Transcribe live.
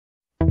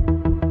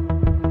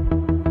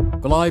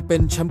กลายเป็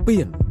นแชมเปี้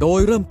ยนโดย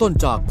เริ่มต้น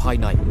จากภาย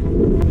ใน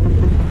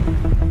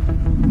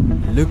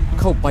ลึก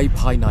เข้าไป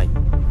ภายใน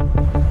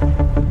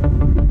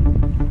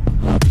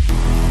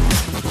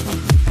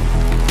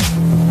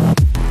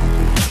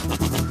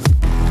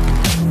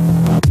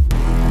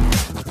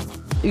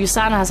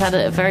USANA has had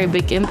a very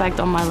big impact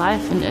on my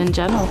life in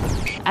general.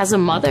 As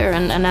a mother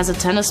and as a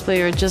tennis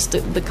player, just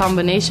the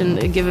combination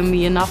giving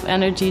me enough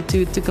energy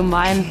to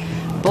combine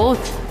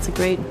both. It's a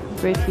great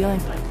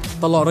feeling.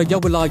 ตลอดระยะ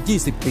เวลา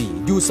 20 ปี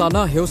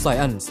USANA Health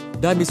Science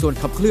ได้มีส่วน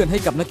ขับเคลื่อนให้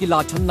กับนักกีฬา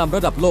ชั้นนำร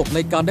ะดับโลกใน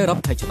การได้รับ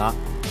ชัยชนะ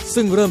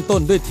ซึ่งเริ่มต้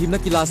นด้วยทีมนั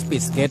กกีฬาสปี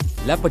ดสเกต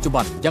และปัจจุ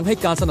บันยังให้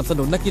การสนับส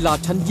นุนนักกีฬา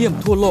ชั้นเยี่ยม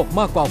ทั่วโลก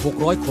มากกว่า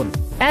 600 คน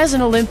As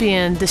an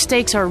Olympian, the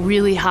stakes are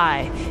really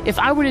high. If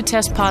I were to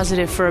test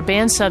positive for a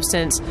banned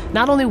substance,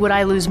 not only would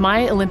I lose my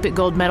Olympic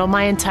gold medal,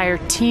 my entire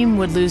team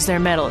would lose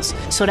their medals.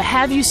 So to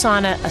have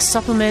USANA, a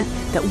supplement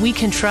that we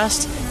can trust,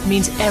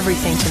 means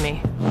everything to me.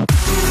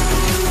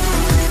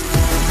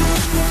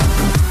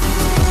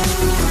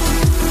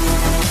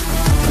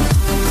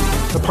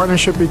 The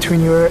partnership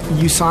between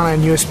USANA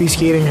and US Speed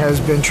Skating has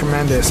been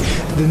tremendous.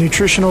 The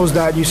nutritionals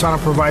that USANA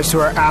provides to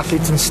our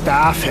athletes and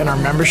staff and our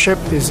membership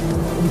is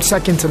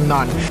second to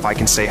none. If I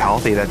can stay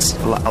healthy, that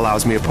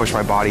allows me to push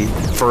my body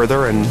further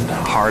and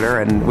harder,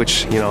 and which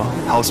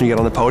helps me get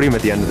on the podium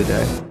at the end of the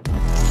day.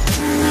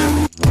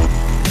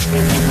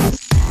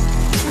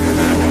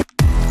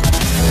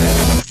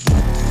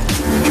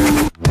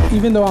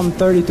 Even though I'm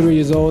 33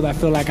 years old, I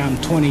feel like I'm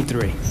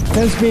 23.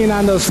 Since being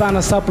on those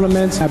USANA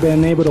supplements, I've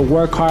been able to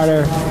work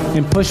harder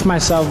and push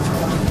myself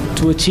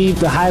to achieve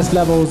the highest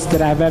levels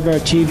that I've ever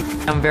achieved.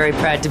 I'm very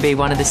proud to be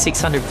one of the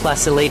 600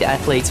 plus elite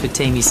athletes with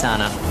Team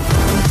USANA.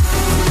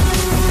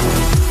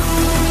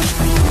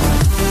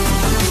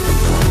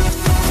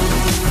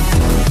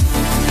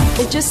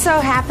 It just so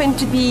happened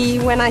to be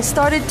when I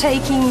started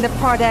taking the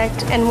product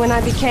and when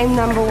I became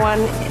number one,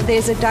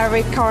 there's a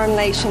direct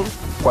correlation.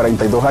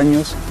 42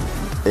 años,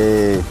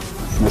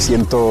 me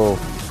siento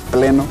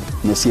pleno,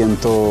 me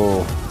siento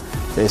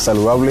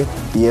saludable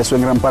y eso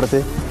en gran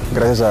parte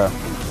gracias a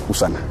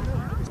USANA.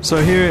 So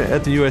here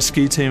at the US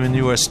ski team and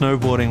US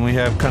snowboarding, we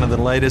have kind of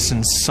the latest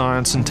in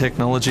science and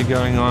technology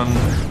going on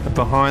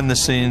behind the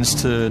scenes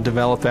to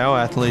develop our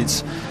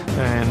athletes.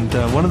 And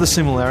one of the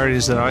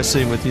similarities that I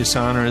see with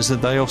USANA is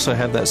that they also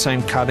have that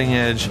same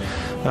cutting-edge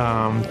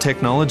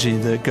technology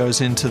that goes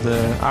into the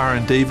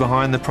R&D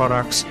behind the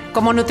products.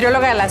 Como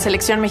nutrióloga de la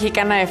selección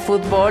mexicana de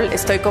fútbol,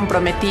 estoy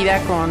comprometida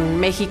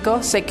con México.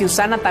 Sé que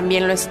USANA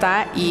también lo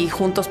está y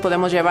juntos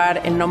podemos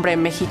llevar el nombre de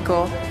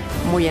México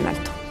muy en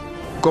alto.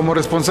 Como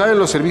responsable de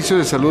los servicios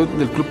de salud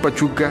del Club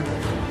Pachuca,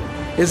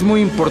 es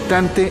muy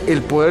importante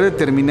el poder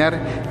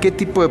determinar qué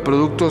tipo de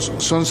productos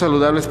son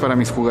saludables para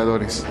mis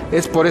jugadores.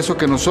 Es por eso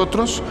que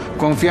nosotros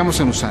confiamos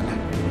en USANA.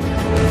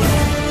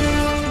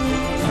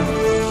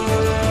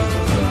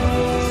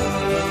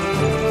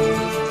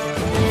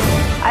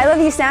 I love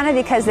USANA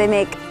because they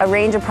make a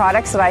range of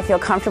products that I feel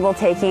comfortable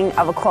taking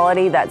of a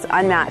quality that's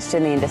unmatched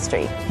in the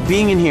industry.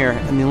 Being in here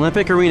in the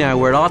Olympic arena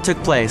where it all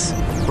took place,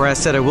 where I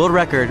set a world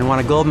record and won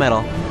a gold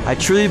medal, I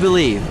truly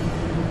believe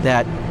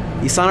that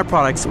USANA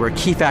products were a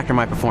key factor in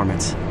my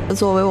performance.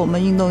 作为我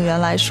们运动员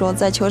来说，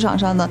在球场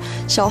上的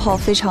消耗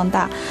非常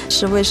大，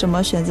是为什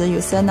么选择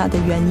USANA的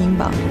原因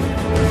吧。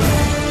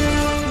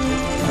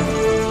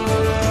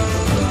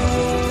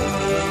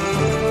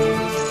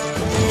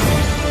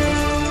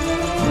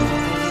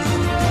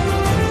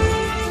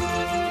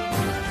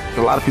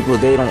A lot of people,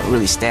 they don't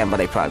really stand by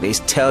their product. They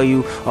tell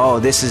you,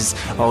 this is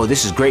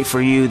great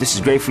for you, this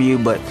is great for you,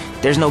 but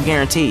there's no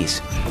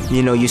guarantees.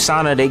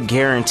 USANA, they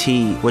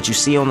guarantee what you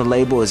see on the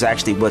label is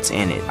actually what's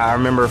in it. I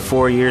remember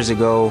 4 years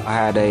ago, I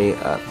had a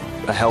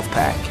health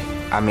pack.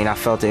 I mean, I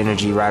felt the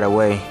energy right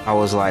away. I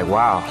was like,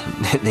 wow,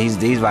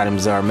 these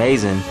vitamins are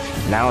amazing.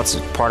 Now it's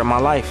part of my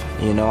life.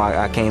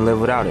 I can't live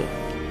without it.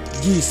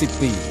 20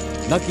 ปี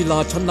นักกีฬา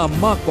ชั้นน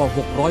ำมากกว่า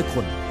 600 ค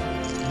น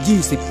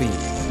 20 ปี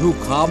ลูก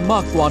ค้ามา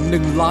กกว่า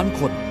 1 ล้าน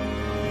คน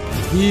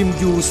ทีม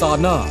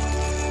USANA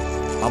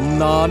ต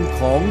ำนาน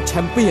ของแช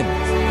มเปี้ยน